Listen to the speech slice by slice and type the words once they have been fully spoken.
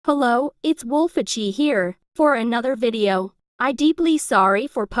Hello, it's Wolfichi here, for another video. I deeply sorry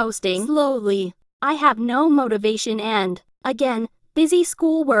for posting slowly. I have no motivation and, again, busy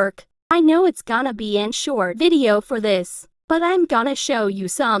schoolwork. I know it's gonna be a short video for this, but I'm gonna show you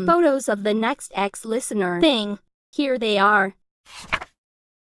some photos of the next ex-listener thing. Here they are.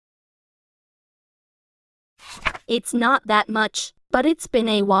 It's not that much, but it's been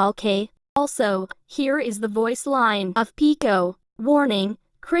a while, K. Also, here is the voice line of Pico. Warning,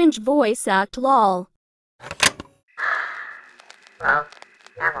 cringe voice act lol. Well,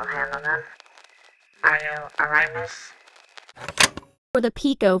 I will handle them. Are you alright, miss? For the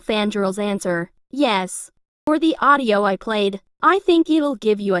Pico fangirl's answer, yes. For the audio I played, I think it'll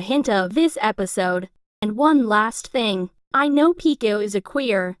give you a hint of this episode. And one last thing, I know Pico is a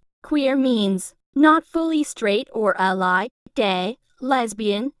queer. Queer means not fully straight or ally, gay,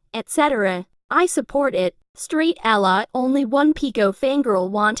 lesbian, etc. I support it. Straight ally only one Pico fangirl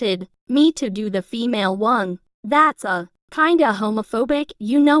wanted me to do the female one. That's a kinda homophobic,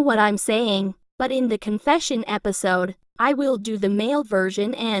 you know what I'm saying. But in the confession episode, I will do the male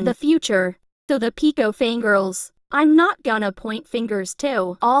version in the future. So the Pico fangirls, I'm not gonna point fingers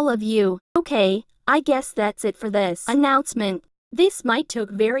to all of you. Okay, I guess that's it for this announcement. This might took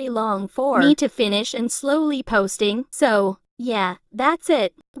very long for me to finish and slowly posting. So, yeah, that's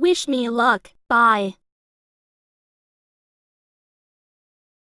it. Wish me luck. Bye.